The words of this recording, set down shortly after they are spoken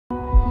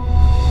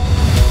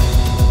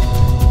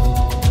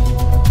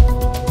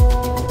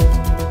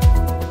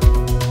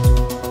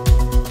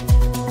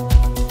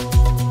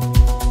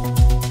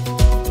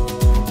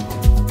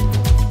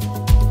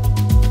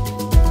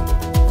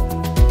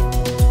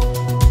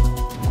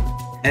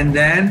and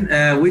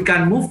then we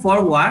can move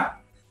forward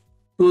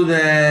to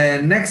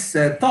the next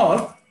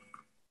talk,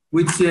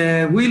 which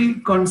will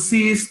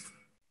consist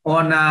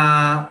on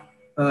a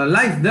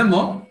live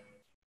demo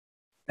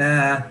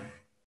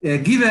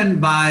given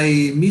by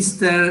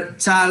Mr.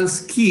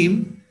 Charles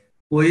Kim,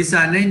 who is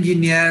an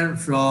engineer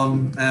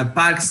from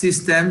Park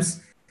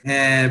Systems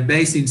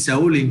based in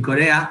Seoul in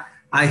Korea.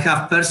 I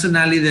have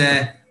personally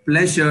the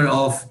pleasure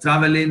of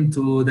traveling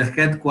to the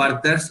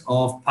headquarters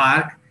of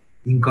Park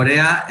in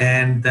Korea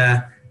and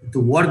to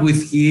work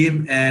with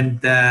him, and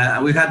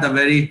we had a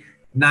very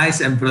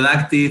nice and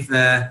productive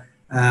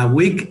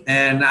week,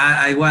 and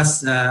I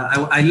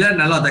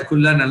learned a lot. I could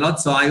learn a lot,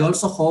 so I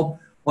also hope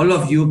all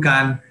of you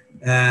can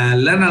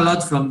learn a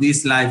lot from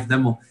this live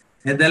demo.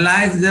 And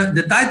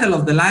the title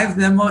of the live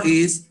demo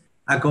is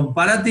a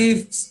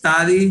comparative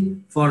study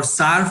for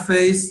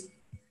surface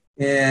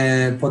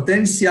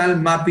potential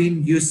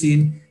mapping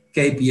using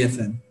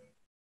KPFM.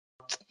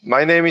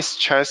 My name is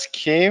Charles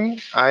Kim.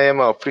 I am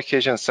an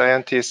application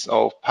scientist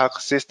of Park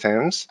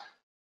Systems.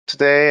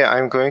 Today,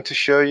 I'm going to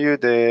show you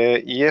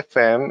the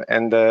EFM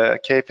and the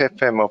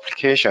KPFM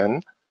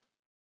application.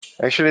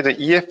 Actually, the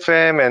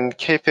EFM and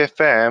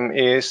KPFM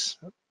is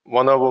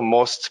one of the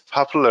most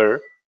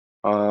popular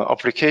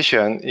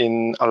application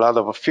in a lot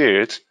of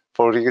fields.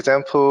 For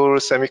example,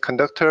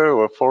 semiconductor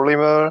or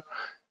polymer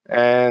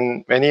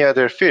and many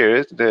other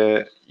fields,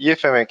 the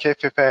EFM and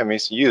KPFM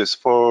is used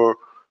for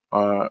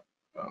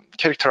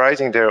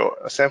characterizing their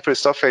sample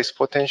surface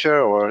potential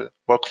or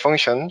work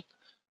function,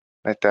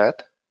 like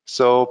that.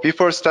 So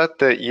before start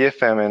the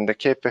EFM and the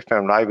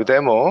KPFM live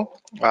demo,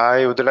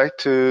 I would like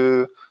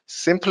to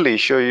simply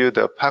show you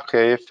the Park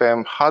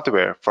AFM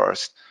hardware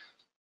first.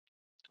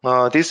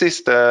 This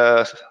is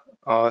the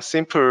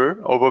simple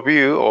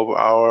overview of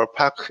our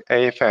Park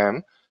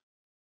AFM.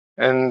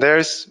 And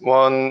there's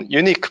one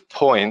unique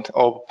point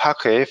of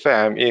Park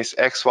AFM is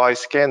XY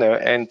scanner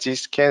and G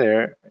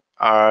scanner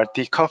are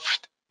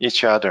decoupled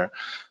each other.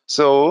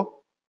 So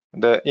in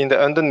the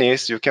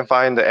underneath, you can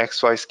find the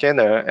XY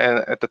scanner, and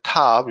at the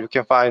top, you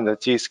can find the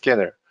G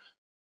scanner.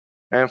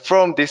 And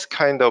from this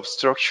kind of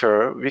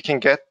structure, we can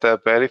get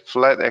the very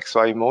flat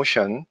XY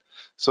motion.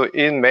 So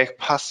it makes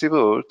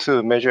possible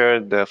to measure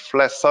the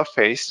flat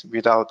surface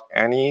without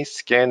any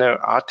scanner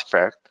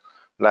artifact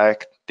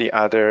like the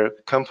other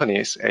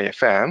companies'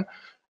 AFM.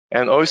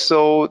 And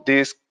also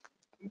this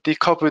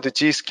decoupled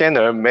G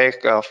scanner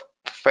make a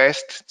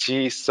fast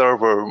G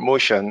server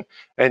motion,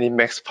 and it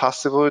makes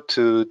possible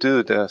to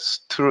do the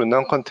true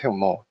non-contact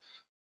mode.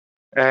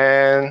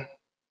 And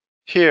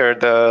here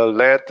the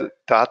red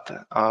dot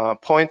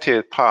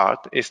pointed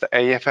part is the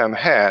AFM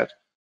head.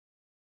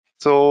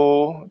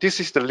 So this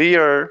is the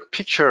real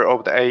picture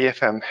of the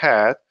AFM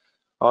head.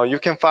 You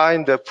can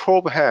find the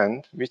probe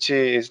hand, which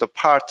is the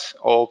part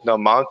of the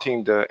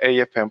mounting the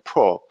AFM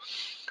probe.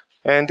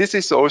 And this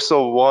is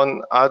also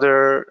one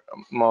other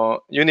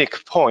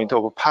unique point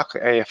of Park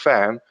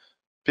AFM,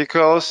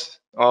 because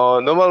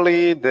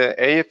normally the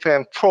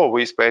AFM probe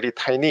is very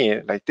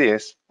tiny like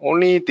this.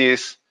 Only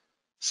these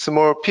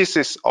small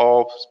pieces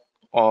of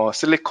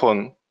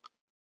silicon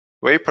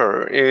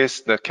vapor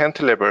is the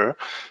cantilever.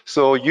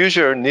 So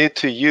user need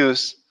to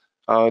use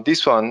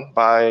this one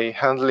by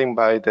handling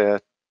by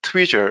the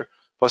tweezer,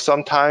 but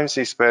sometimes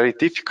it's very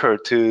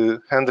difficult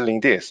to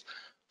handling this.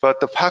 But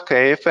the Park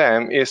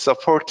AFM is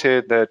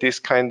supported this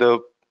kind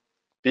of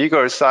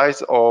bigger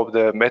size of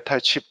the metal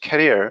chip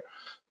carrier.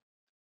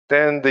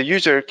 Then the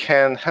user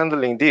can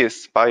handling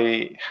this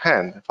by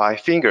hand, by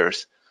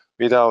fingers,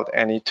 without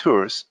any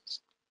tools.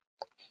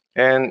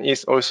 And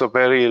it's also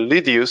very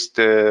reduced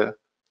the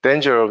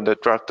danger of the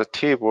drop the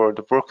tip or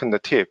the broken the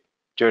tip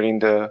during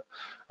the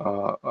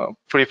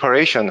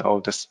preparation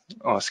of the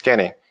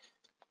scanning.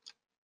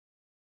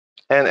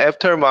 And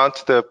after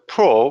mount the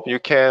probe, you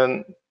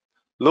can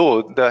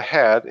load the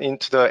head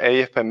into the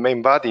AFM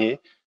main body.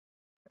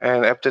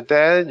 And after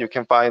that, you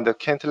can find the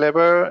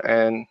cantilever,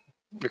 and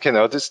you can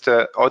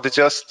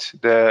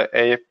adjust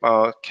the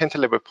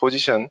cantilever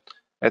position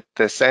at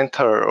the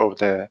center of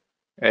the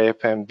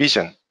AFM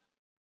vision.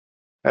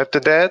 After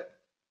that,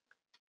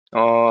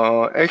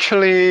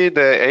 actually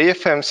the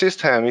AFM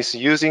system is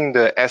using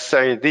the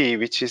SLD,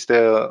 which is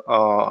the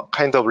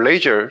kind of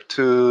laser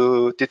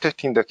to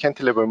detecting the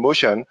cantilever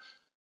motion.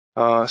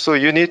 So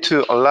you need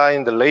to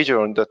align the laser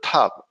on the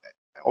top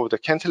of the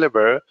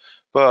cantilever,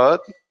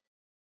 but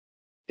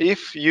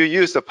if you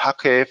use the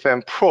Park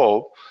AFM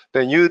probe,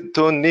 then you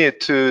don't need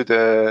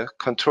to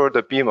control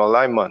the beam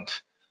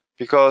alignment,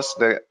 because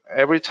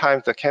every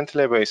time the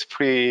cantilever is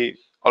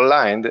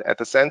pre-aligned at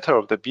the center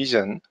of the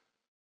vision.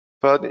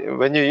 But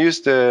when you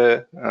use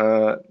the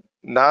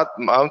not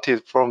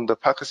mounted from the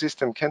Park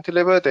system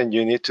cantilever, then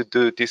you need to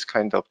do this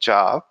kind of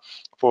job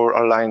for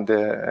align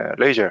the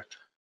laser.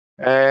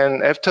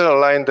 And after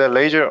align the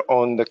laser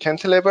on the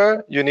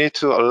cantilever, you need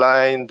to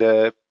align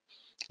the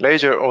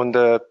laser on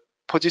the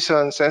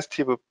position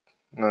sensitive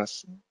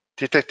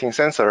detecting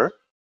sensor,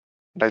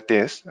 like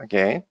this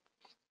again.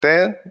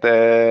 Then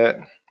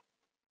the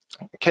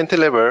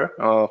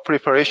cantilever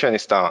preparation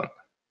is done.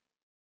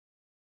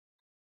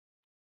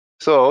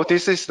 So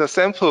this is the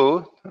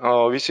sample,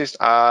 which is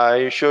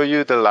I show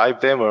you the live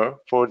demo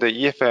for the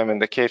EFM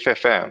and the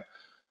KPFM.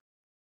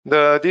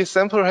 This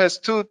sample has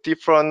two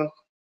different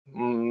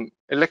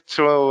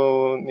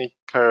electronic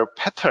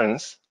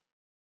patterns.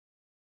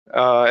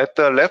 At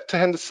the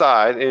left-hand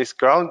side is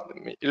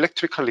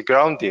electrically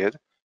grounded,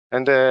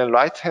 and the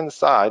right-hand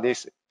side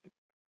is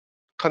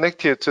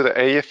connected to the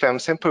AFM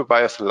sample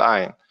bias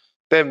line.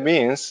 That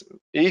means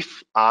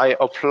if I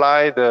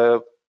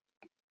apply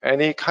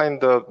any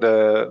kind of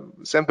the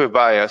sample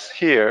bias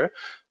here,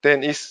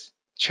 then it's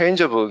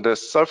changeable, the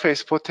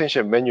surface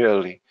potential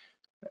manually.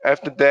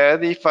 After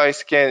that, if I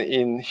scan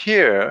in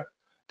here,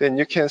 then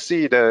you can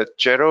see the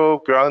zero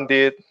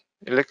grounded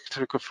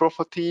electrical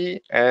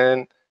property,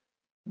 and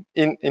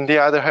in the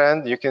other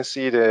hand, you can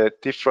see the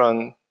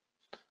different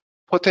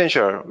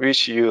potential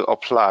which you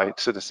apply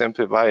to the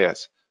sample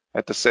bias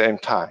at the same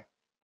time.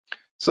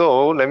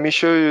 So let me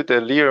show you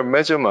the real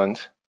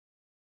measurement.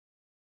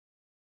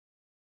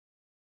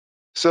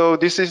 So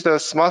this is the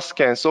Smart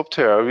Scan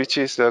software, which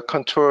is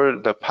control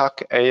the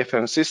PAC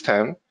AFM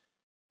system,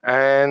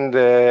 and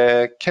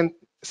the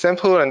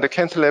sample and the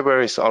cantilever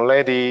is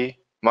already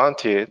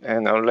mounted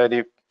and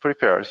already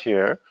prepared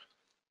here.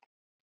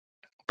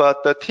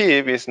 But the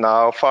tip is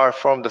now far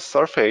from the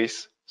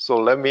surface, so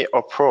let me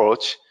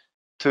approach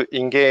to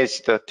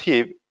engage the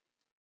tip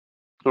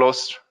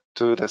close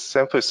to the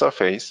sample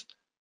surface.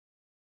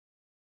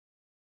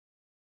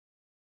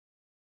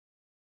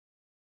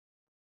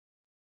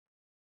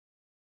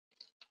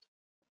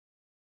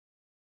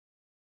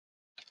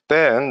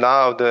 Then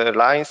now the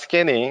line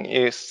scanning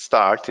is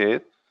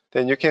started.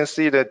 Then you can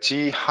see the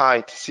G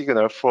height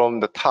signal from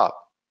the top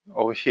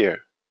over here.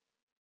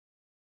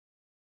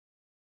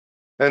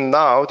 And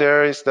now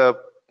there is the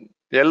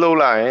yellow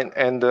line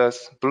and the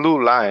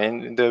blue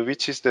line,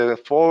 which is the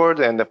forward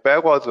and the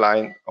backward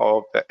line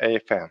of the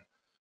AFM.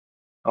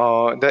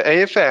 The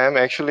AFM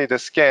actually the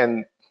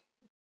scan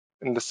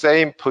in the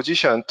same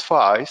position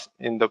twice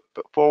in the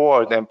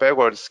forward and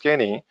backward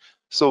scanning.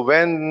 So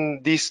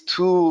when these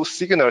two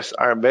signals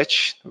are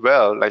matched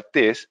well like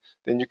this,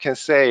 then you can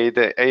say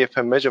the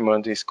AFM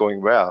measurement is going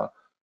well.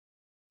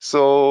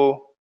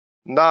 So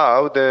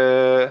now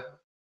the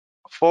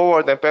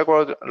forward and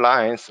backward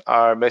lines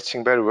are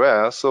matching very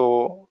well,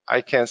 so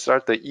I can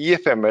start the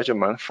EFM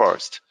measurement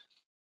first.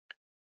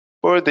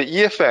 For the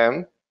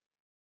EFM,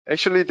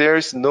 actually there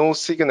is no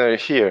signal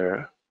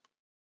here,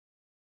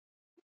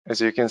 as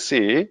you can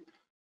see.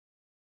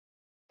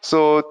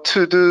 So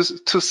to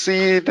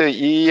see the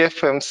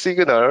EFM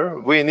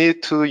signal, we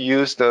need to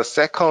use the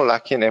second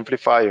lock-in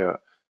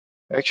amplifier.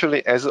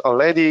 Actually, as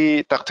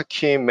already Dr.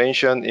 Kim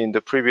mentioned in the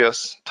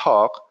previous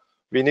talk,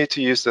 we need to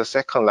use the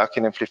second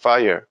lock-in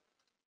amplifier.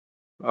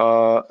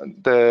 For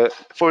the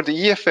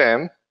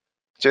EFM,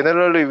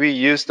 generally we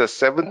use the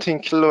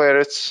 17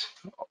 kilohertz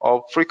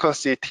of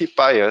frequency tip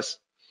bias.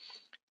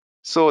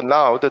 So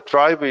now the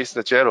drive is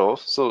the 0.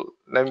 So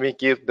let me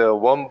give the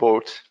 1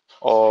 volt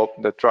of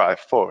the drive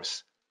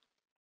force.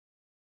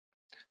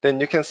 Then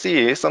you can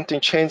see something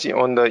changing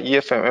on the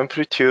EFM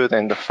amplitude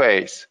and the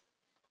phase.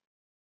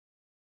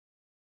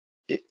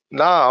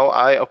 Now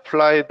I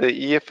apply the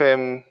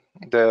EFM,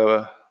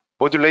 the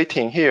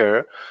modulating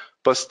here,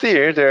 but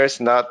still there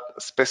is not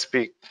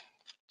specific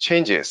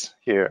changes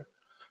here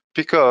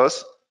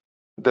because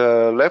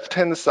the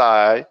left-hand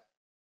side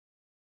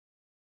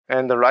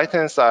and the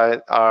right-hand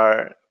side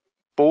are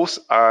both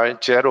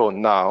 0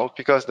 now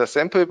because the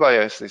sample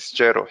bias is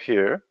 0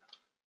 here.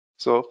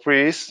 So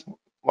please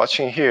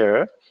watching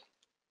here.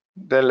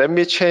 Then let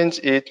me change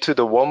it to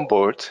the 1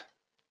 volt.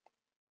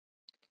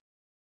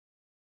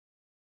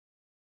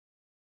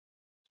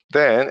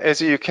 Then,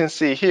 as you can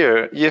see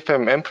here,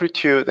 EFM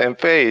amplitude and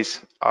phase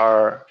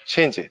are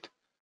changed.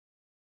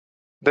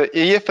 The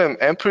EFM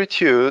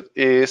amplitude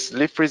is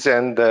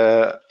represent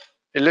the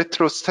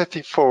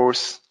electrostatic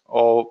force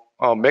or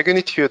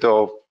magnitude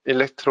of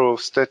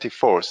electrostatic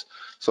force.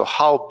 So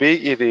how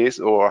big it is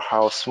or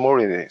how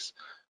small it is.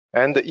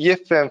 And the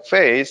EFM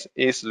phase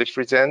is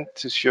represent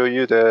to show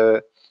you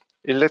the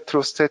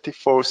electrostatic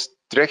force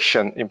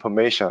direction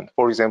information.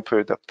 For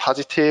example, the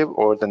positive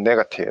or the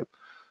negative.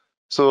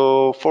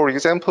 So for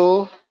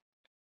example,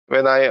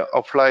 when I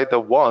apply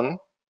the 1,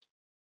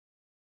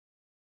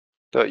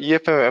 the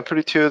EFM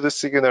amplitude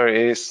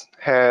signal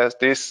has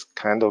this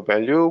kind of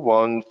value,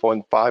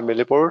 1.5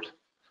 millivolt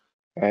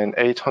and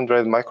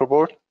 800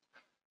 microvolt.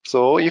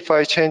 So if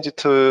I change it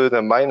to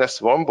the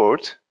 -1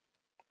 volt,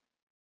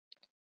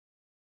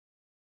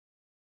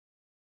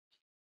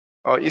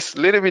 it's a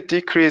little bit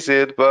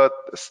decreased, but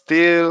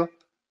still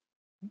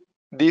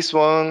this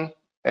one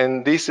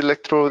and this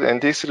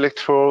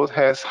electrode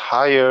has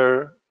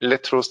higher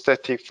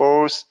electrostatic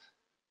force.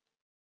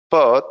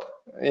 But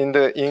in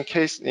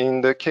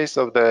the case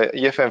of the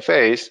EFM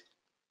phase,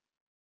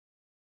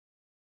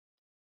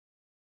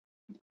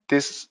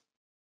 this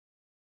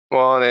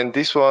one and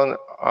this one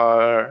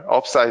are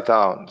upside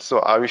down. So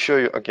I will show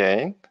you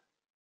again.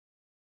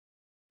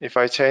 If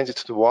I change it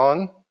to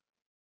 1,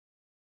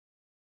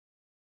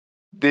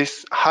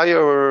 this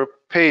higher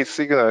phase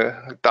signal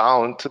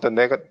down to the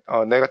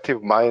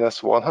negative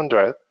minus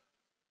 100.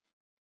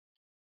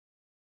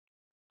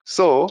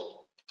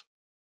 So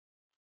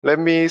let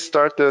me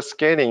start the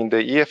scanning the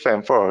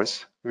EFM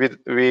first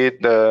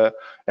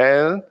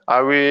and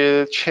I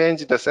will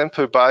change the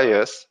sample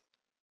bias.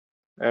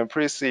 And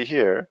please see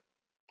here,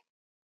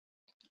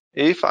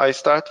 if I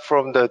start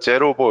from the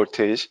 0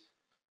 voltage,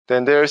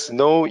 then there's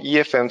no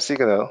EFM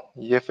signal,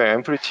 EFM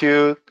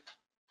amplitude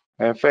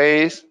and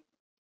phase.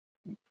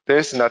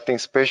 There's nothing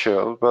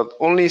special, but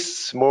only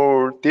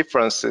small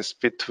differences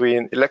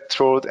between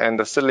electrode and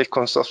the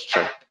silicon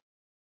substrate,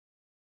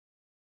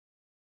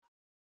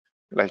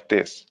 like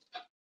this.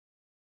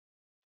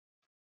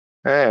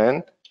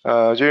 And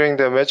during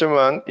the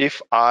measurement,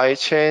 if I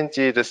change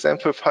the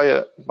sample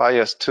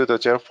bias to the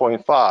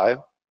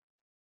 0.5,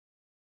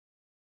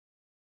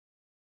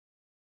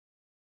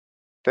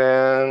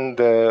 then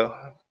the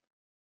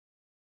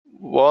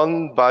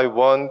one by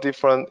one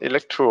different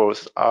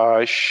electrodes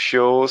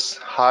shows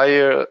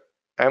higher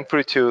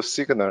amplitude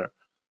signal.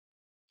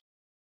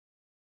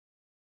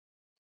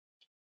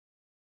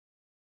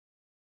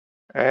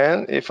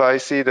 And if I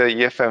see the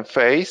EFM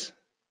phase,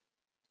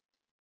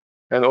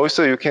 and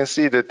also you can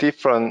see the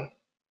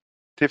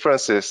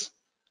differences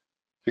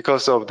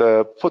because of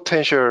the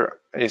potential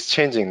is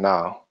changing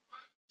now.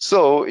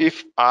 So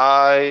if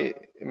I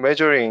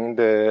measuring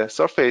the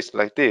surface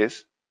like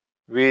this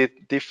with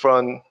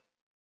different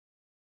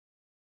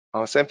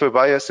sample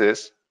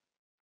biases,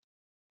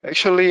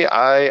 actually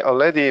I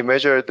already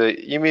measured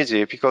the image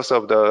because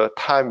of the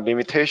time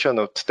limitation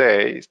of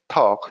today's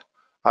talk.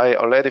 I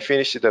already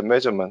finished the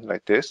measurement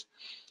like this.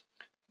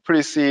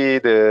 Please see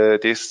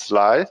this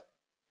slide.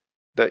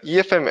 The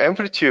EFM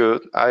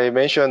amplitude I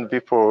mentioned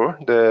before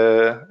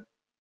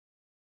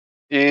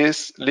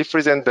is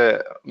represent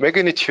the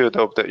magnitude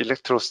of the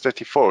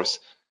electrostatic force,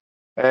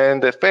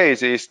 and the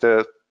phase is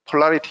the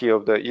polarity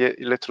of the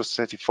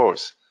electrostatic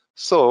force.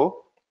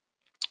 So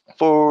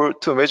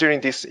to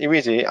measuring this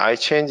image, I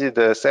changed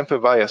the sample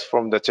bias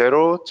from the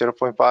 0,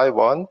 0.5,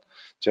 1,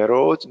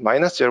 0,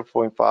 minus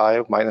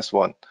 0.5, minus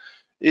 1.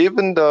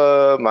 Even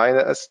the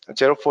minus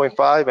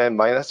 0.5 and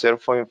minus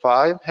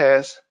 0.5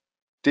 has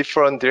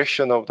different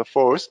direction of the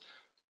force,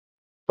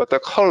 but the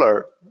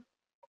color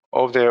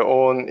of their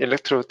own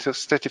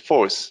electrostatic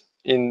force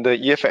in the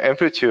EFM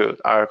amplitude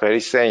are very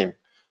same.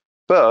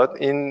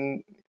 But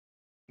in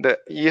the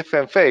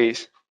EFM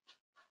phase,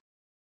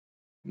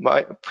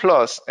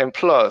 plus and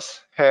plus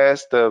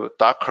has the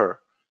darker,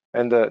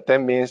 and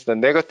that means the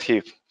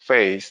negative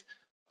phase,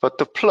 but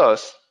the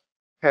plus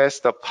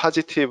has the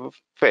positive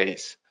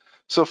phase.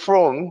 So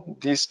from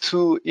these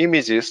two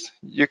images,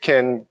 you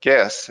can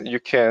guess,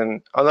 you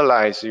can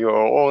analyze your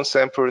own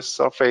sample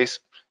surface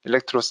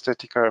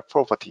electrostatic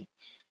property.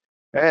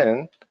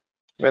 And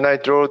when I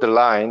draw the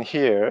line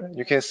here,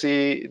 you can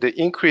see the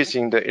increase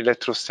in the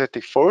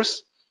electrostatic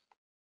force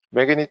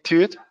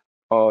magnitude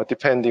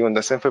depending on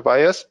the sample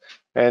bias,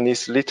 and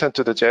it's returned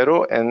to the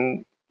 0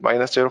 and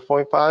minus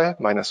 0.5,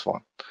 minus 1.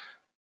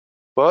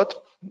 But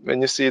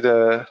when you see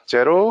the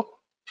 0,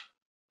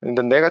 and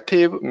the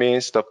negative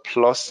means the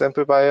plus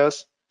sample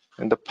bias,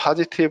 and the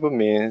positive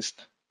means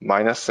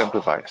minus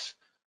sample bias.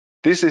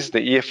 This is the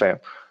EFM.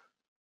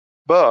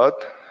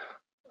 But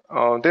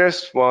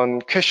there's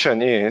one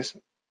question is,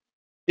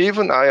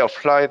 even I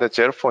apply the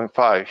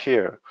 0.5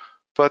 here,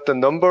 but the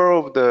number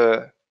of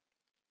the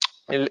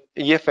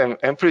EFM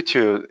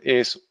amplitude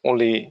is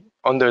only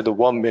under the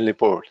 1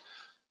 millivolt.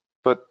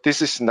 But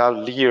this is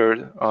not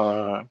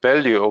real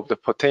value of the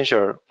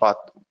potential what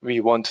we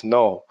want to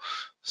know.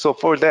 So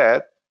for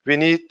that, we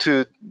need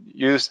to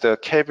use the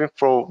Kelvin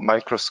Probe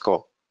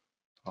Microscope.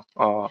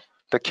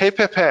 The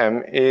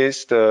KPFM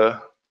is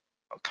the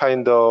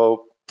kind of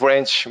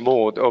branch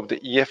mode of the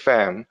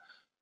EFM.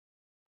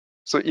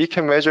 So it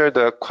can measure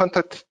the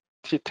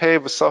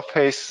quantitative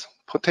surface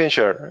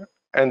potential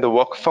and the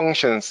work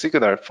function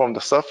signal from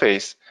the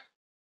surface.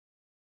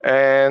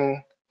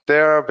 And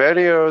there are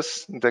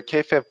various the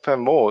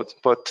KPFM modes,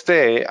 but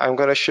today I'm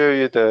going to show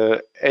you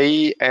the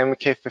AM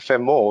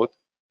KPFM mode,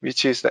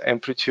 which is the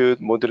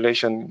amplitude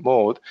modulation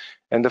mode,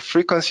 and the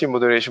frequency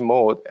modulation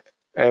mode.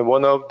 And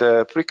one of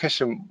the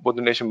frequency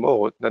modulation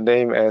mode, the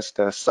name is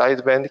the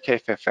sideband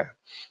KPFM.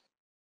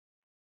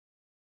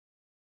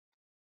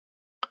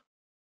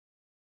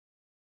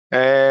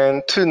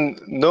 And to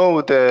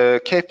know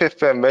the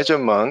KPFM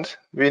measurement,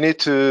 we need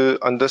to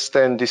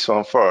understand this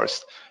one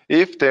first.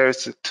 If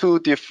there's two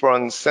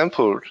different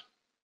samples,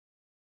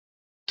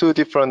 two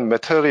different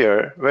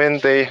material, when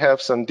they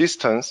have some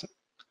distance,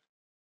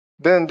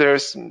 then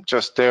there's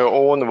just their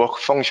own work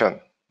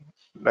function,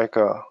 like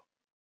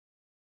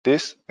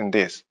this and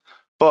this.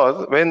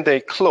 But when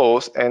they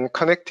close and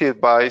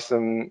connected by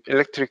some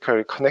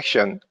electrical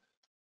connection,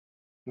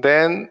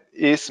 then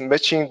it's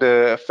matching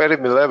the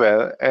Fermi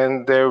level,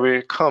 and there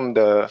will come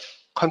the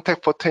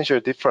contact potential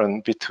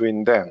difference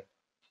between them.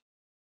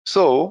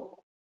 So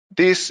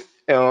this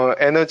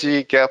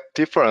energy gap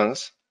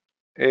difference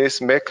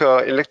is make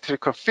an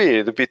electrical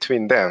field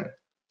between them,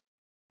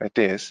 like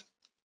this.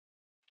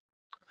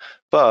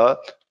 But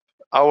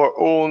our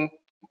own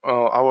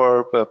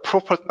our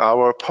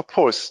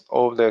purpose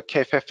of the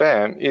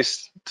KPFM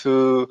is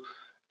to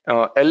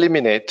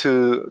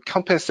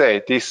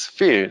compensate this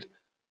field.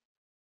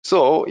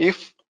 So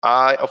if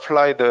I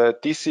apply the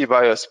DC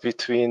bias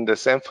between the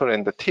sample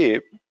and the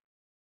tip,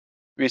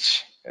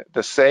 which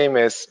the same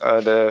as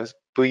the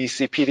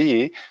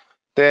VCPD,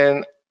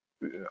 then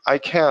I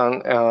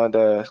can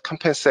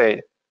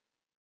compensate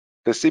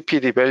the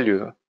CPD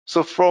value.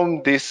 So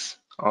from this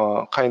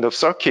kind of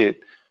circuit,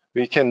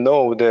 we can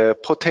know the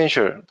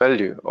potential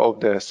value of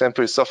the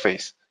sample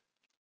surface.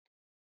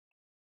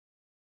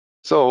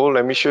 So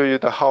let me show you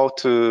how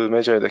to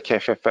measure the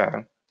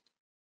KPFM.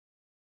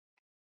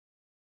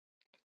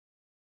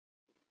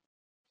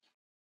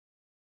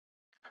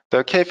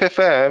 The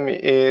KPFM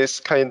is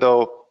kind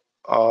of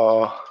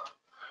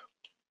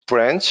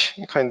branch,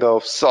 kind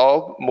of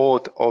sub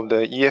mode of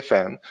the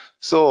EFM.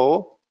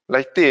 So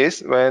like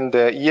this, when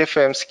the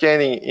EFM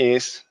scanning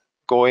is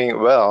going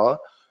well,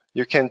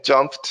 you can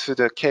jump to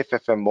the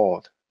KPFM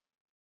mode.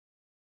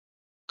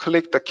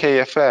 Click the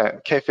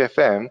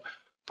KPFM,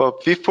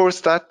 but before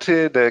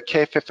starting the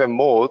KPFM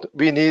mode,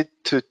 we need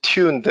to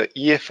tune the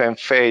EFM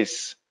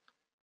phase,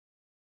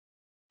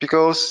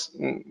 because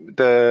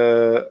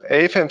the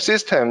AFM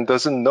system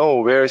doesn't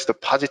know where is the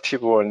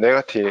positive or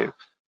negative.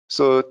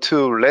 So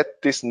to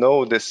let this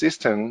know the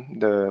system,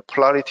 the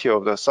polarity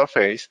of the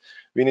surface,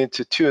 we need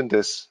to tune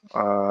this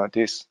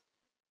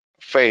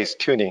phase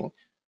tuning.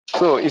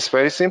 So it's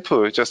very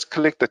simple. Just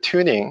click the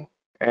tuning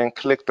and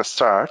click the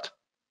start.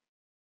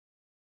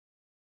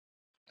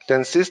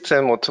 Then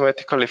system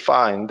automatically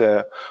find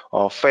the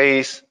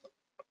phase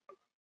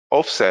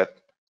offset,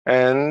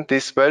 and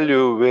this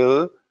value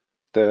will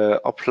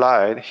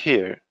applied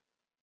here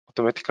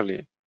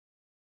automatically.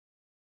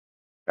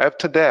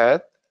 After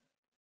that,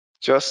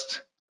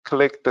 just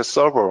click the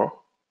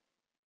servo.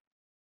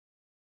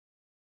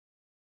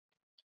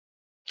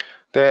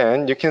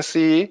 Then you can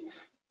see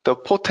the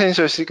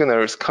potential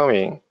signal is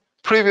coming.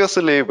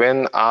 Previously,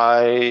 when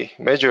I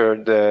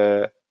measured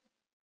the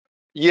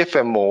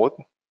EFM mode,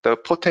 the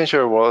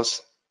potential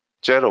was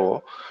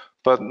 0,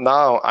 but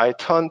now I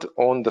turned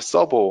on the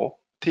servo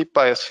tip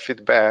bias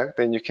feedback,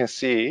 then you can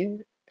see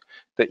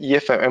the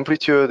EFM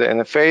amplitude and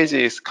the phase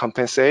is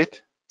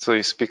compensate, so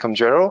it's become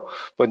 0,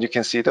 but you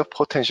can see the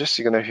potential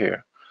signal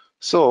here.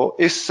 So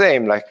it's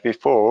same like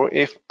before.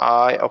 If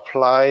I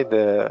apply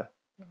the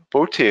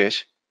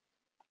voltage,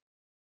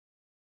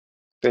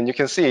 then you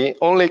can see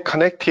only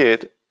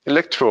connected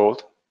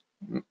electrode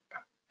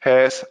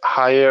has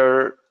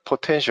higher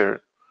potential.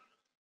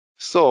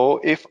 So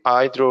if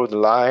I draw the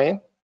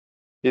line,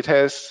 it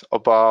has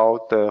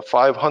about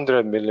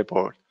 500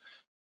 millivolt.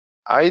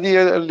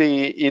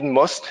 Ideally, it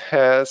must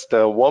has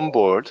the 1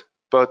 volt,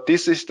 but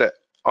this is the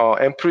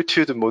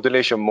amplitude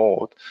modulation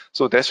mode.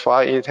 So that's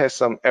why it has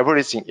some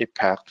averaging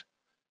effect.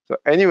 So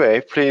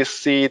anyway, please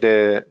see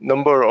the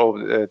number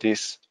of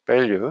this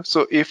value.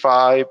 So if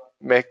I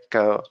make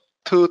a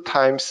 2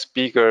 times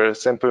bigger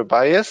sample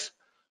bias,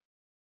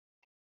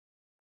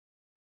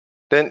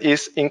 then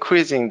it's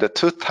increasing the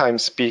 2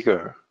 times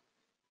bigger.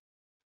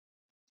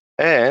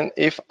 And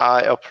if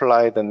I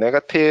apply the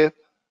negative,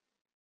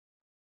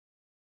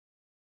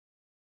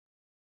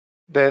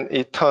 then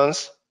it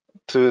turns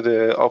to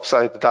the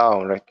upside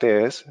down like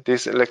this.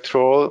 This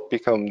electrode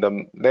become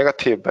the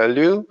negative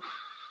value,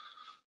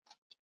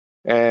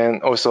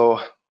 and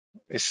also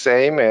it's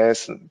same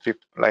as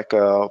like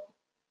a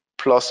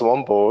plus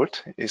 1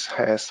 volt. It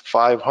has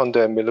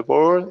 500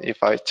 millivolt.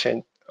 If I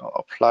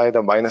apply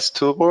the minus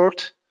 2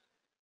 volt,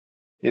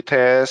 it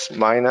has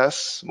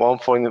minus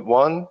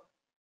 1.1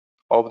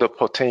 of the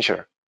potential.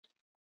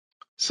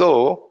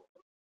 So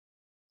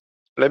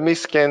let me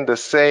scan the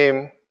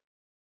same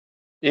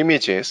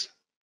images.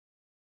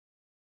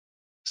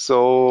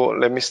 So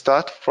let me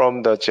start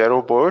from the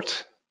 0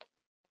 volt.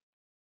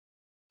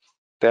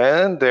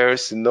 Then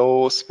there's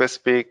no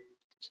specific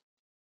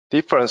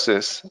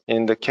differences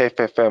in the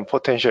KPFM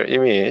potential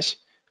image.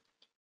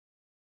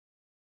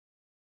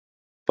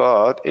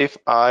 But if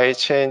I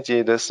change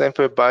the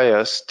sample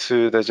bias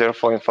to the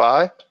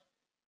 0.5,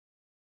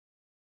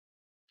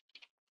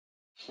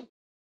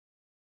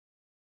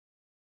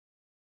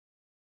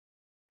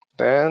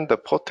 then the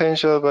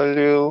potential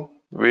value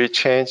will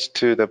change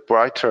to the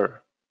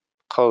brighter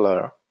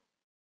color,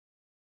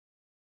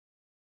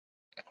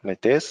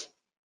 like this.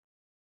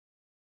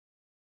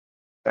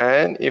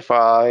 And if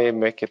I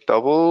make it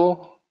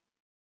double,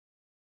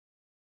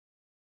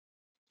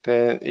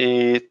 then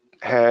it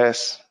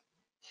has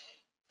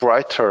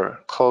brighter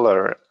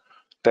color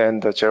than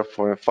the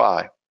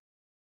 0.5.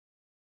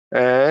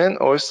 And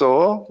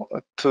also,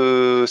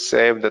 to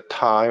save the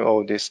time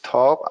of this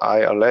talk,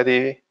 I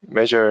already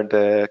measured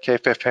the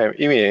KPFM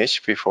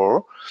image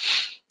before.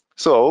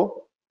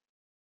 So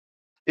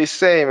it's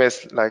same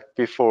as like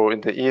before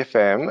in the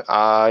EFM.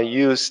 I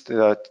used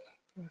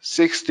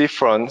 6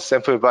 different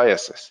sample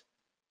biases.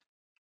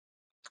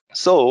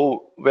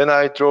 So when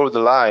I draw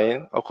the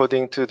line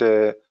according to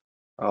the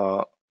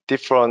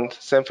different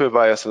sample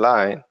bias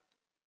line,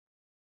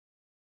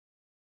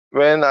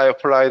 when I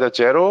apply the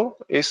 0,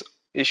 it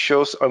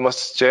shows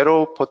almost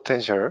 0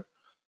 potential.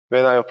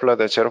 When I apply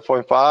the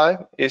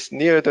 0.5, it's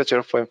near the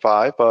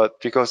 0.5, but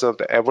because of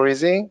the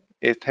averaging,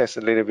 it has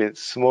a little bit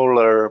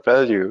smaller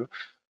value.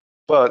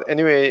 But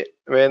anyway,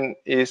 when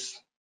it's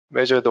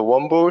measured the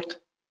 1 volt,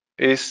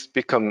 it's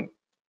become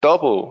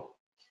double.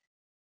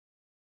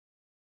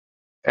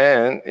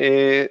 And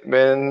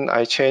when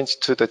I change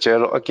to the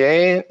 0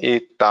 again,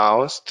 it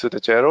downs to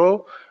the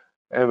 0.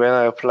 And when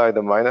I apply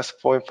the minus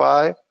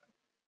 0.5,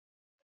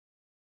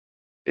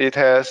 it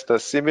has the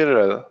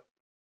similar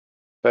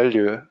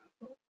value.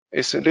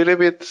 It's a little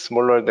bit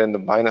smaller than the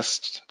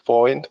minus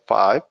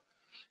 0.5.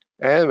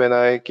 And when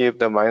I give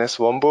the minus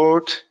 1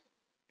 volt,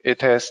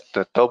 it has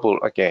the double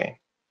again.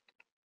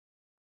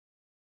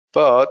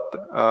 But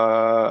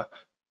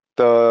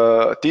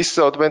the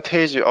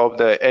disadvantage of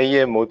the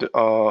AEM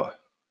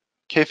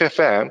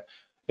KPFM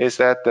is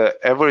that the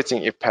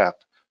averaging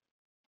effect.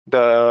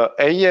 The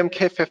AEM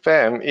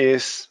KPFM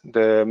is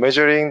the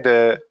measuring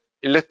the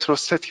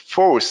electrostatic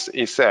force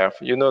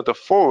itself. You know, the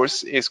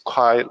force is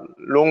quite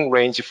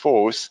long-range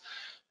force,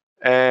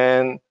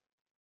 and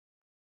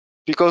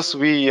because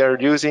we are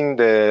using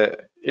the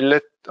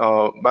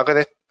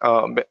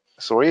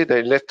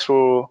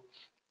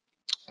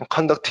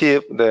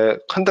conductive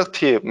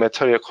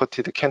material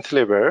coated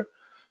cantilever,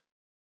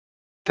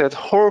 that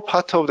whole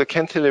part of the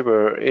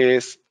cantilever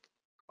is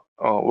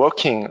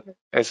working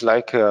as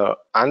like an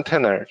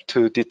antenna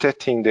to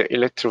detecting the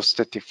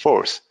electrostatic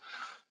force.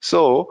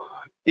 So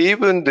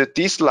even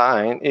this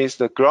line is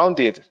the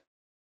grounded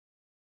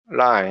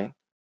line,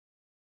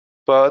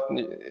 but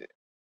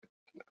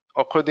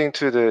according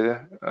to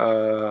the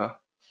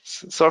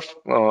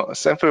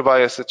sample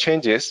bias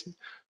changes,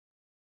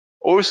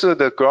 also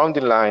the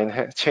grounding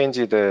line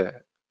changes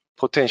the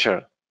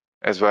potential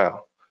as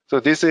well.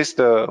 So this is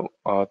the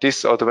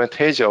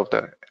disadvantage of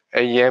the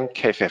AEM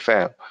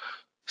KPFM.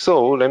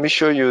 So let me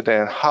show you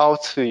then how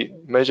to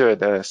measure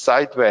the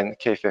sideband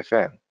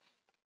KPFM.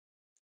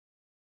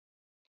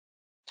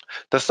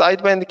 The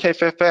sideband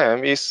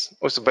KPFM is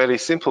also very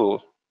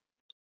simple.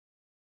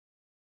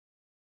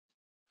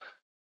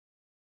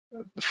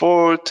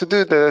 To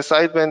do the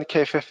sideband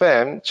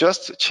KPFM,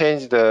 just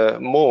change the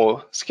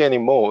mode,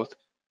 scanning mode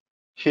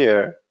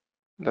here,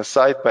 the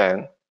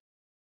sideband.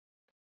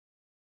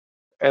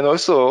 And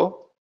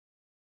also,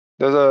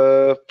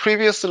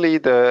 previously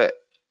the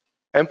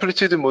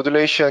amplitude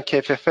modulation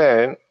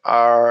KPFM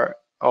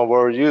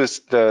were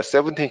used the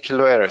 17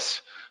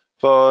 kilohertz.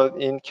 But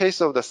in case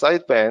of the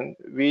sideband,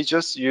 we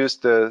just use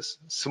the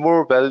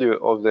small value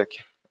of the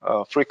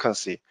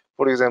frequency.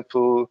 For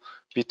example,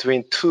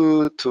 between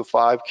 2 to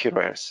 5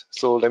 kilohertz.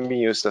 So let me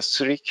use the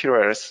 3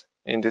 kilohertz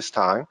in this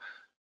time.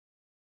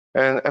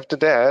 And after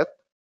that,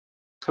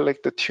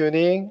 click the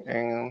tuning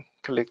and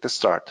click the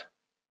start.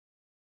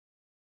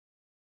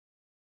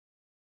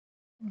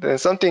 Then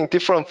something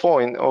different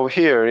point over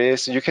here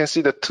is you can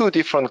see the two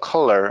different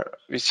color,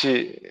 which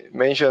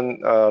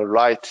mention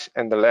right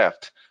and the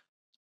left.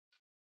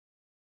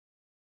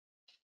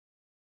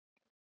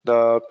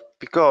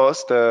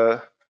 Because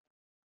the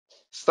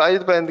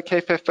sideband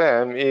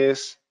KPFM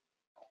is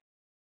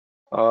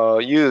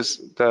use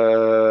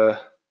the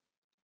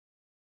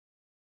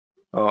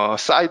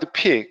side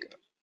peak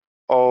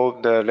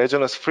of the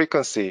resonance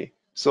frequency.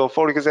 So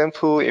for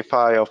example, if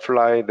I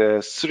apply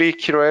the 3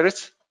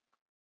 kilohertz,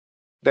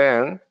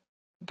 then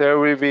there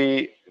will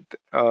be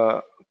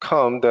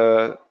come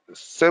the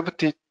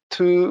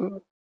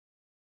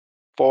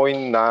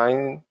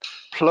 72.9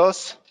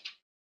 plus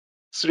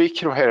 3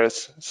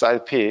 kilohertz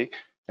side peak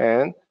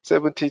and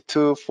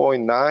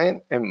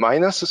 72.9 and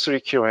minus 3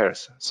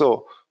 kilohertz.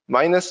 So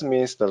minus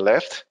means the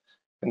left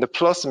and the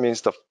plus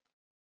means the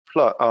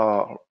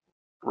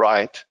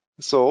right.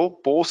 So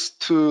both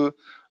two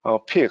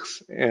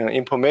peaks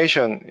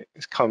information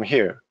come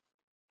here.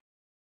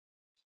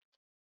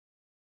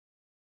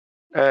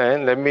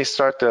 And let me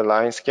start the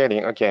line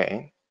scanning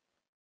again.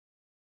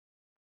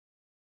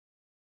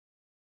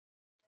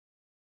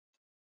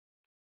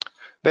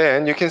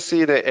 Then you can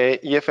see the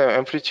EFM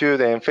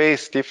amplitude and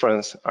phase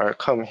difference are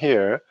come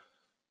here.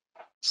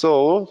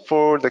 So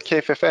for the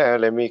KPFM,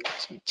 let me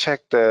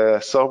check the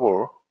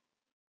servo.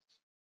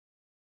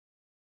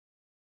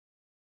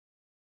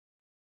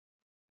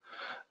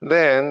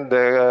 Then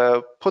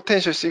the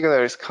potential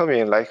signal is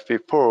coming like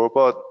before,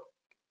 but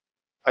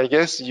I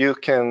guess you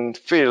can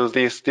feel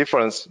this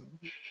difference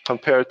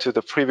compared to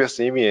the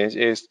previous image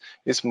is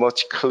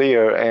much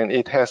clearer and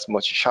it has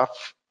much sharp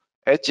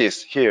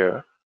edges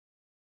here.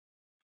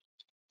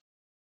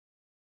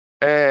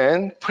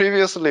 And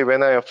previously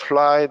when I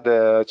applied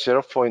the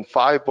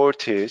 0.5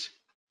 voltage,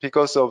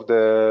 because of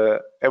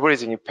the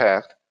averaging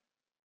impact,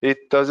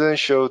 it doesn't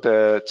show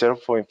the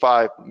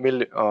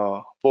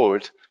 0.5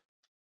 volt.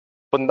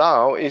 But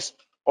now it's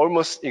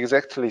almost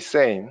exactly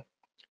same.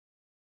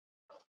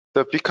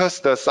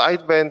 Because the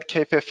sideband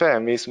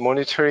KPFM is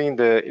monitoring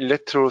the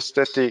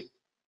electrostatic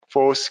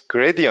force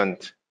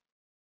gradient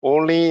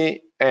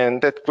only,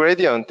 and that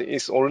gradient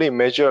is only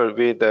measured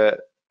with the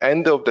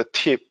end of the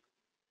tip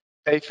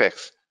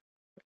apex.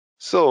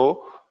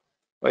 So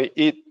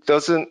it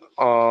doesn't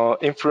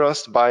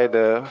influenced by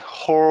the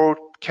whole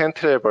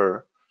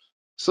cantilever.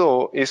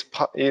 So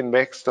it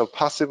makes the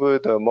possible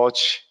the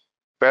much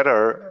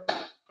better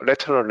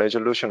lateral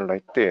resolution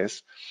like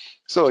this.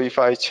 So if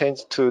I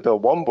change to the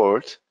 1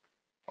 volt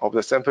of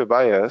the sample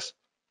bias,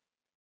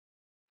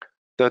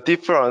 the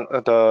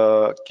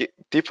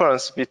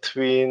difference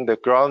between the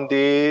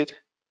grounded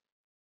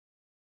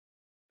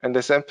and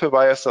the sample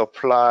bias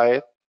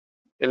applied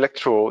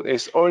electrode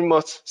is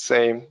almost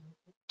same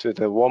to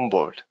the 1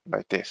 volt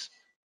like this.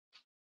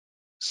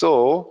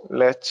 So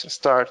let's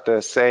start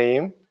the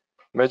same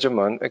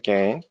measurement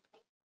again.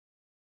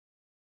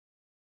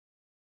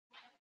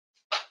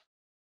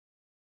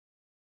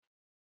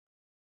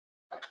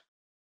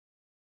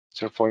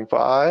 So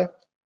 0.5.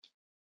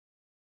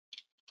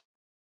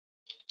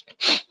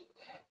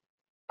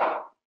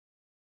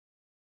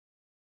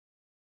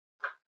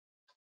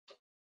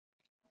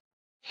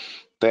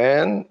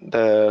 Then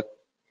the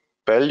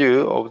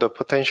value of the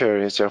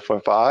potential is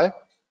 0.5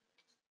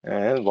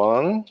 and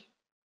 1.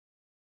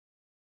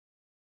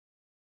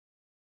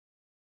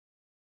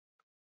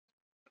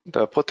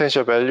 The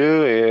potential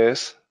value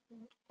is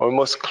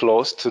almost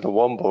close to the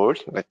 1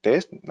 volt like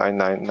this,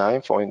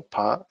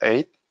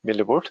 999.8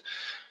 millivolt.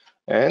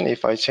 And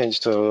if I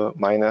change to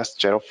minus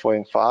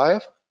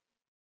 0.5,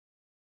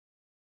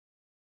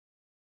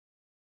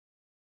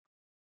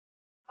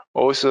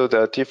 also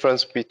the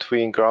difference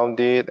between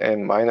grounded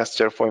and minus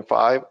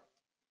 0.5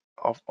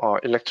 of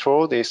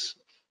electrode is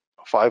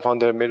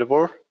 500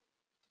 millivolt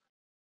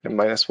and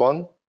minus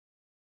 1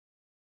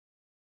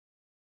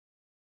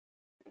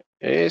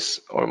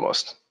 is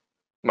almost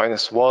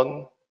minus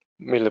 1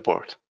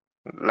 millivolt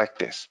like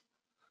this.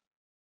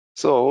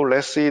 So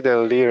let's see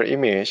the real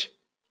image.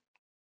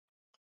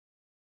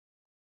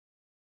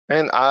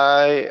 And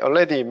I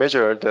already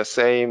measured the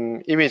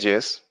same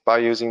images by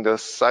using the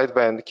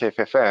sideband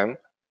KPFM.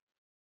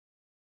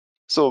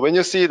 So when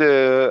you see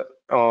the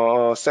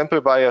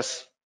sample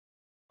bias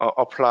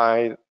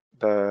applied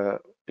the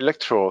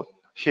electrode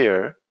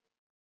here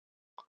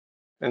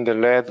in the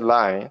red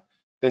line,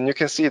 then you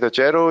can see the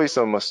 0 is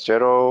almost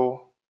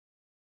 0,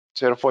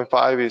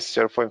 0.5 is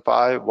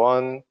 0.5,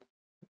 1,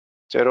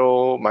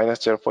 0, minus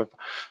 0.5.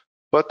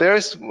 But there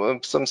is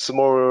some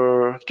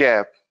small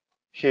gap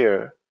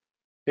here,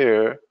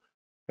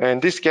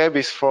 and this gap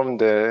is from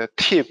the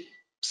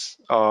tip's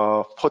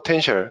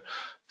potential.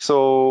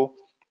 So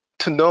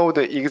to know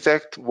the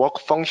exact work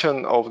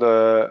function of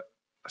the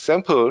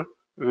sample,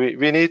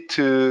 we need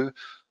to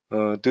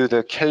do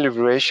the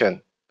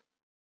calibration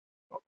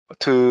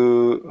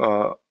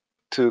to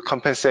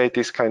compensate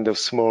this kind of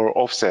small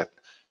offset.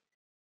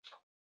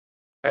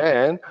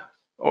 And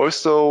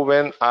also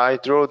when I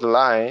draw the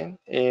line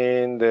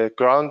in the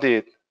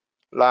grounded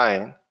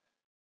line,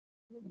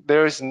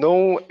 there is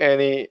no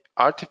any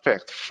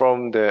artifact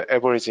from the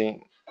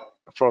averaging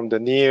from the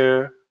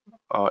near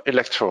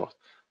electrode.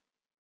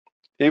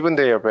 Even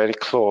they are very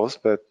close,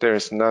 but there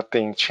is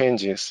nothing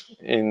changes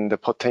in the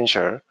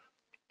potential.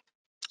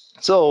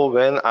 So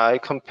when I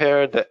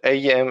compare the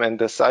AM and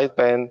the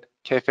sideband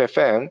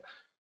KPFM,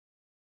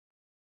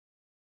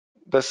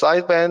 the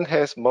sideband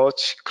has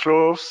much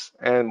close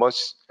and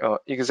much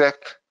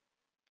exact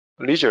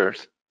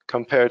result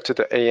compared to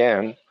the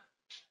AM.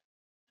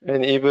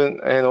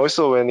 And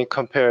also when you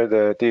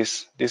compare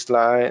this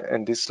line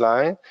and this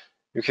line,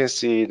 you can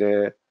see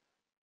the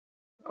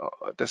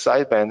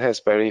sideband has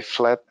very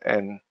flat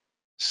and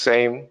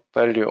same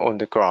value on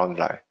the ground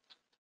line.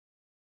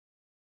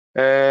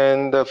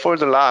 And for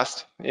the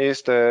last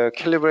is the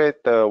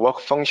calibrate the work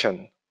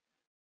function.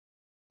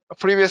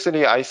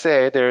 Previously, I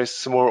said there is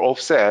small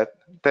offset.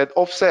 That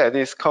offset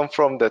is come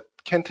from the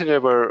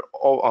cantilever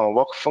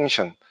work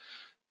function.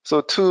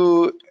 So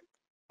to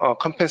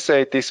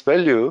compensate this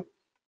value,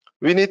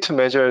 we need to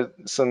measure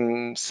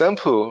some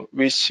sample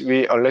which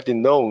we already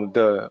know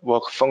the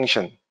work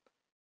function.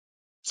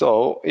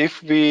 So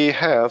if we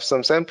have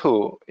some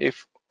sample,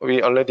 if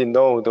we already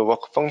know the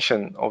work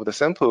function of the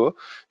sample,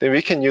 then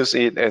we can use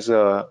it as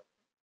a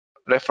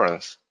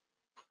reference.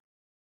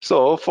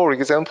 So for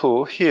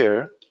example,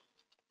 here,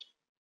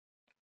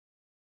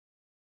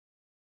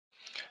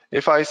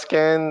 if I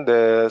scan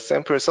the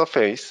sample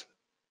surface,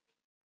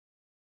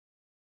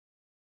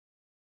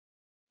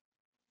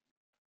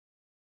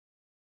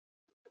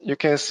 you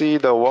can see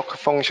the work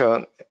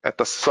function at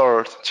the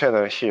third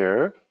channel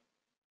here.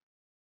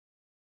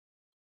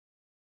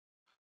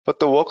 But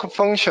the work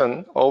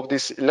function of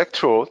this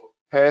electrode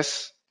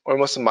has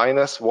almost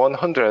minus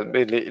 100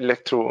 milli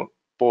electron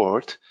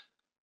volt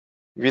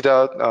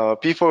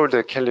without before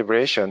the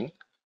calibration.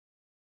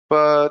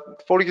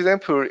 But for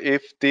example,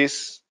 if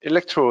this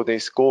electrode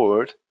is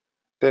gold,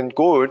 then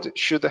gold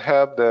should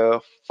have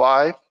the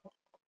 5.1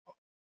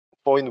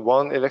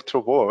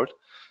 electrovolt.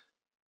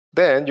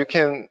 Then you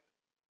can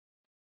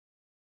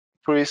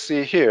please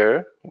see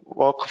here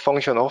work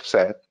function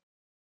offset.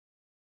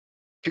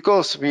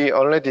 Because we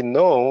already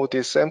know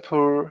this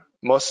sample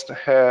must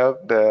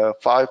have the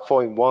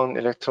 5.1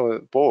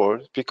 electron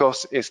volt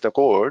because it's the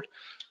gold,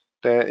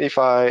 then if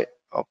I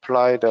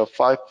apply the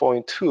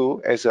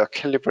 5.2 as a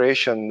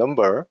calibration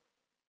number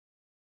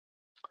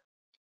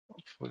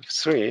for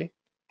 3,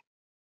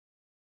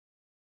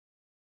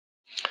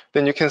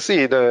 then you can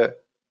see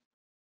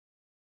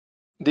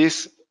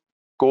this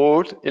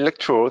gold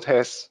electrode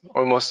has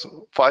almost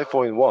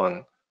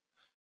 5.1.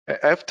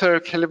 After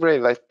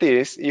calibrating like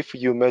this, if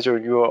you measure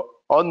your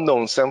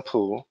unknown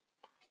sample,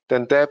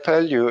 then that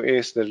value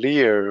is the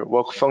real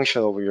work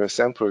function of your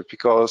sample,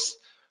 because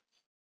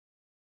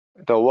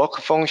the work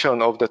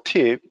function of the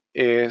tip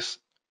is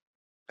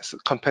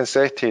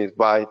compensated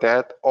by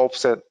that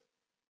offset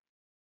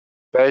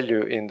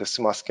value in the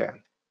smart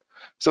scan.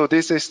 So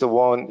this is the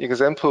one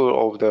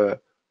example of the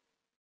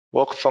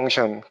work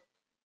function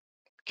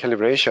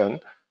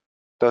calibration.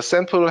 The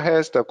sample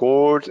has the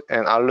gold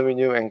and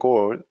aluminum and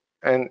gold,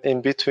 and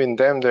in between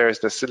them there is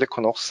the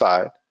silicon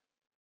oxide.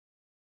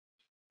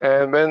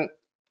 And when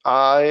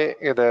I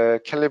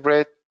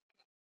calibrate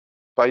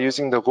by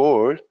using the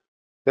gold,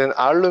 then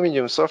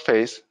aluminum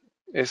surface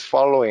is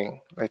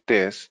following like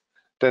this.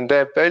 Then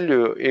that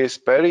value is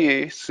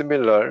very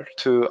similar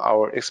to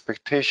our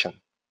expectation.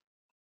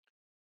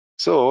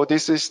 So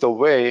this is the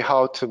way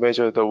how to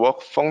measure the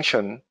work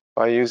function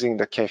by using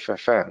the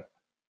KPFM.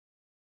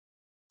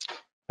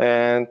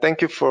 And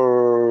thank you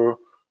for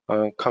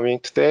coming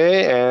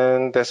today.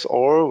 And that's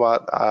all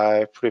what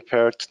I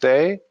prepared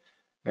today.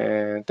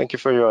 And thank you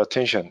for your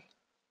attention.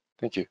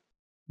 Thank you.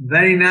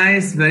 Very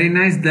nice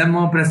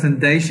demo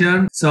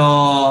presentation. So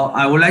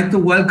I would like to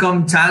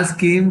welcome Charles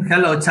Kim.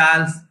 Hello,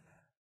 Charles.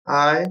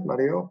 Hi,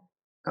 Mario.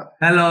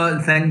 Hello,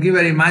 thank you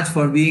very much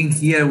for being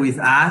here with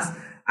us.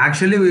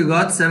 Actually, we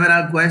got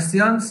several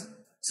questions,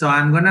 so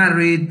I'm gonna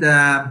read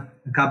a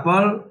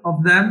couple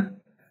of them.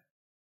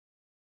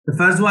 The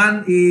first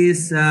one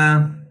is,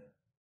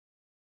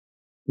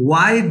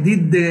 why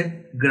did the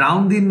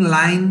grounding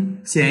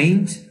line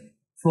change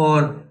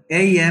for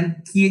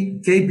AM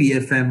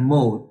KPFM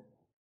mode?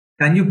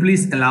 Can you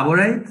please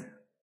elaborate?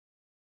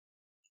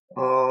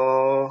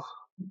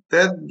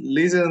 That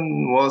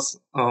reason was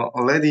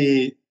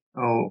already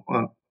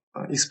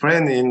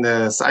explained in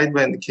the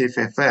sideband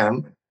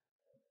KPFM.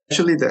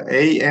 Actually, the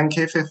AM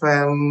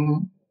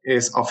KPFM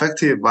is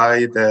affected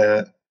by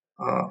the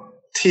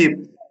tip,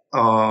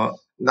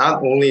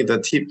 not only the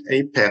tip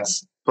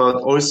apex, but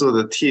also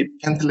the tip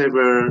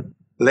cantilever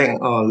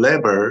length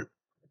level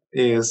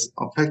is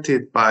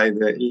affected by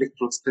the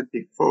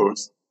electrostatic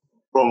force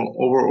from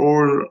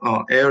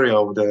overall area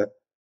of the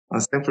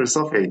sample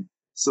surface.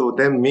 So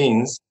that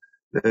means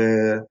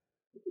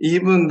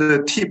even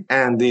the tip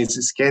end is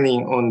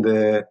scanning on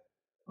the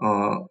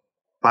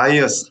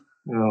bias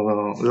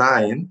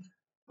line,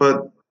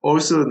 but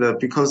also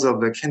because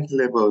of the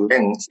cantilever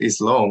length is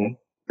long,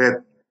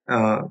 that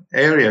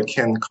area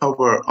can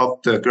cover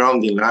up the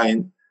grounding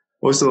line.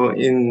 Also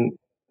in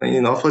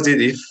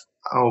opposite, if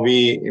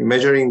we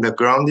measuring the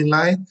grounding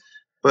line,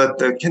 but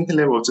the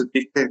cantilever also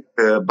detect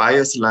the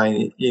bias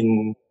line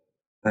in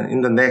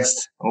the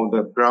next of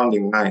the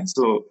grounding line.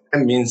 So that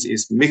means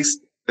it's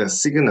mixed the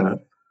signal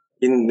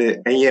in the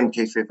AM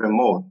KPFM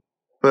mode.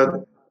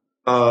 But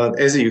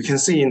as you can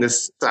see in the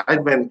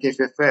sideband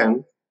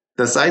KPFM,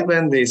 the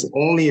sideband is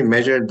only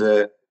measured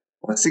the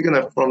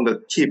signal from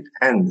the tip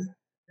end,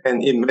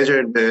 and it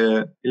measured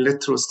the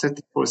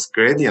electrostatic force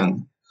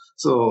gradient.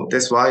 So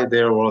that's why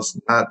there was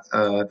not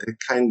the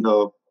kind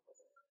of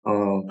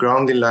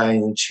grounding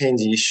line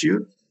change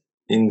issue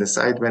in the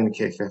sideband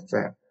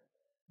KPFM.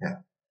 Yeah.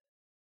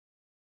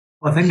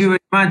 Well, thank you very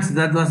much.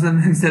 That was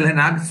an excellent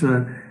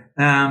answer.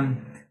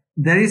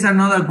 There is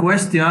another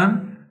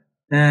question,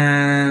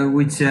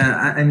 which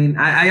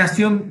I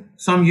assume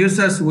some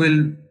users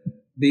will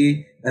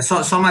be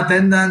some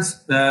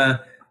attendants,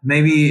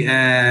 maybe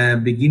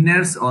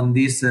beginners on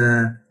this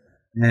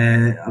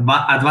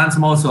advanced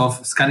modes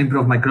of scanning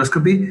probe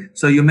microscopy.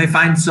 So you may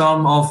find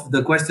some of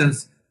the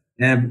questions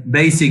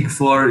basic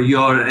for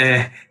your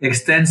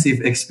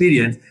extensive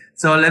experience.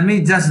 So let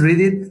me just read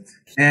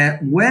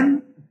it.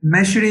 When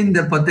measuring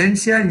the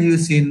potential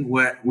using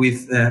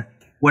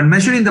when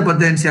measuring the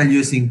potential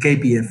using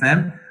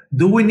KPFM,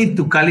 do we need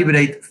to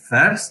calibrate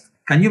first?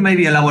 Can you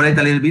maybe elaborate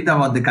a little bit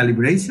about the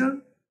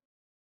calibration?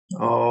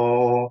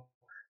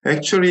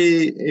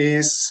 Actually,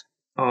 is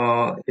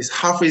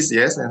half is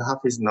yes and half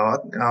is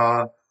not.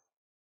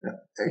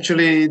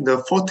 Actually,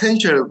 the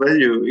potential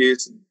value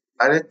is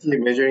directly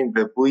measuring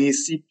the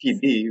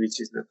VCPD, which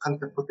is the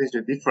contact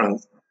potential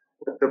difference.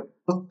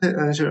 But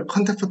the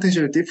contact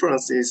potential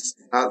difference is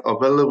not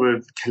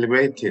available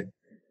calibrated.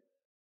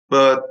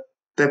 But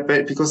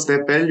because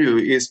that value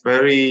is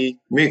very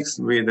mixed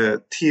with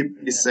the tip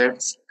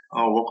itself's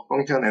work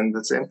function and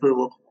the sample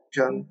work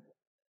function,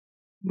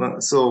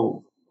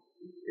 so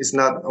it's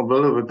not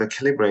available to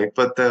calibrate.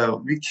 But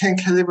we can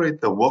calibrate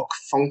the work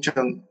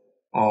function,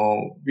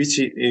 which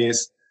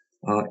is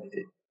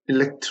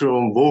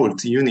electron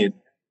volt unit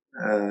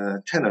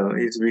channel,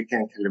 is we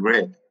can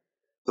calibrate.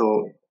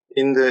 So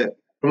in the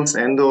towards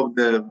end of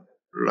the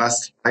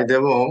last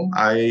demo,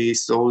 I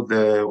saw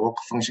the work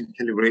function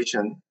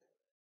calibration.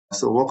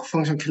 So work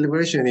function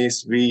calibration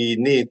is we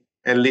need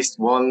at least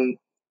one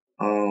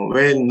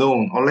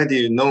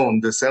already known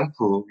the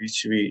sample,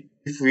 which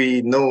if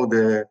we know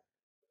the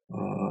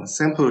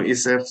sample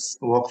itself's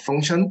work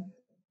function,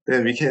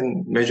 then we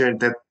can measure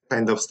that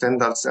kind of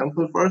standard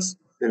sample first.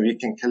 Then we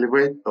can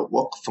calibrate the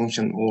work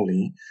function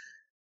only.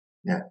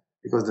 Yeah,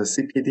 because the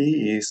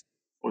CPD is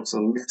also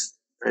mixed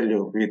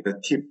value with the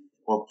tip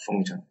work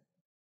function.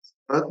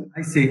 But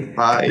I see.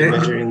 By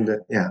measuring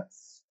the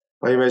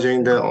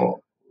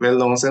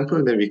well-known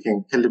sample, then we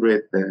can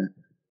calibrate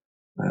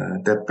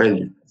that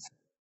value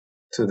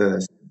to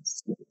the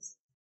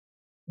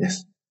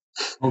yes.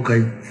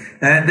 Okay.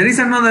 There is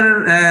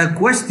another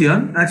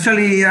question.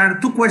 Actually, there are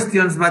two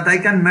questions, but I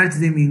can merge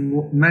them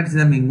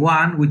in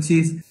one, which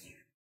is,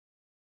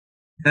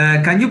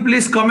 can you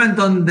please comment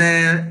on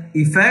the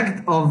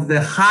effect of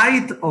the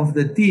height of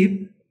the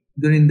tip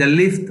during the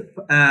lift?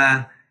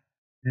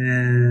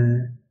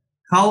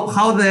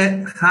 How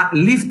the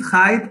lift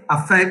height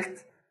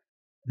affect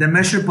the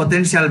measured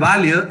potential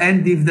value,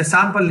 and if the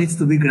sample needs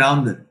to be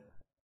grounded?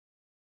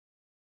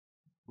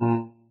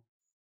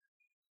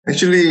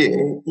 Actually,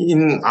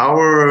 in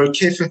our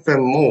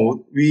KPFM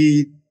mode,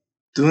 we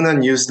do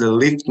not use the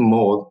lift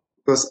mode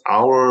because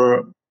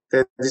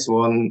that is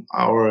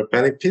our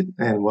benefit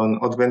and one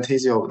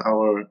advantage of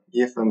our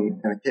EFM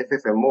and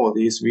KPFM mode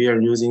is we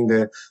are using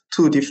the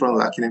two different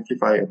locking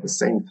amplifiers at the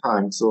same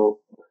time. So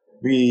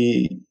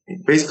we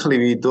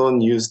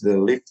don't use the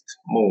lift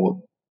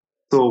mode.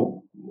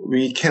 So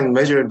we can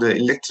measure the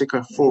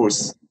electrical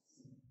force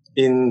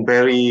in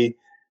very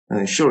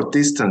short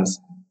distance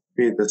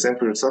with the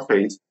sample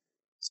surface.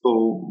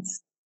 So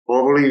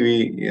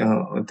probably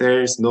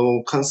there is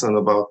no concern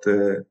about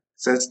the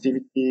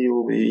sensitivity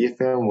of the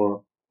EFM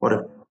or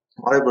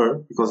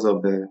whatever because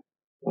of the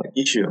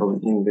issue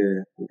in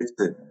the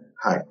lifted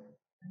height.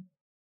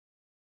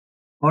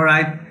 All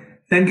right.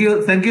 Thank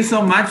you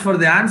so much for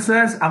the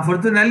answers.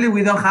 Unfortunately,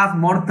 we don't have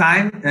more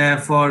time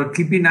for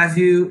keeping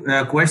asking you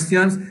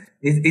questions.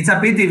 It's a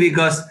pity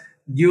because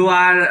you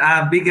are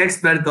a big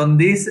expert on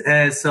this.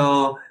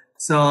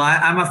 So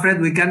I'm afraid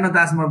we cannot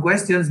ask more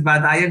questions,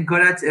 but I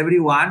encourage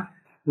everyone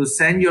to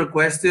send your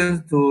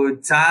questions to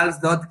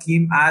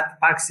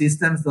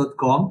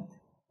charles.kim@parksystems.com.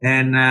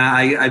 And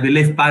I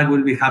believe Park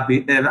will be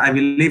happy. I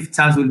believe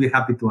Charles will be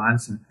happy to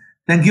answer.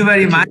 Thank you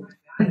very much.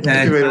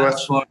 Thank you very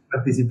much for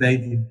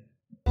participating.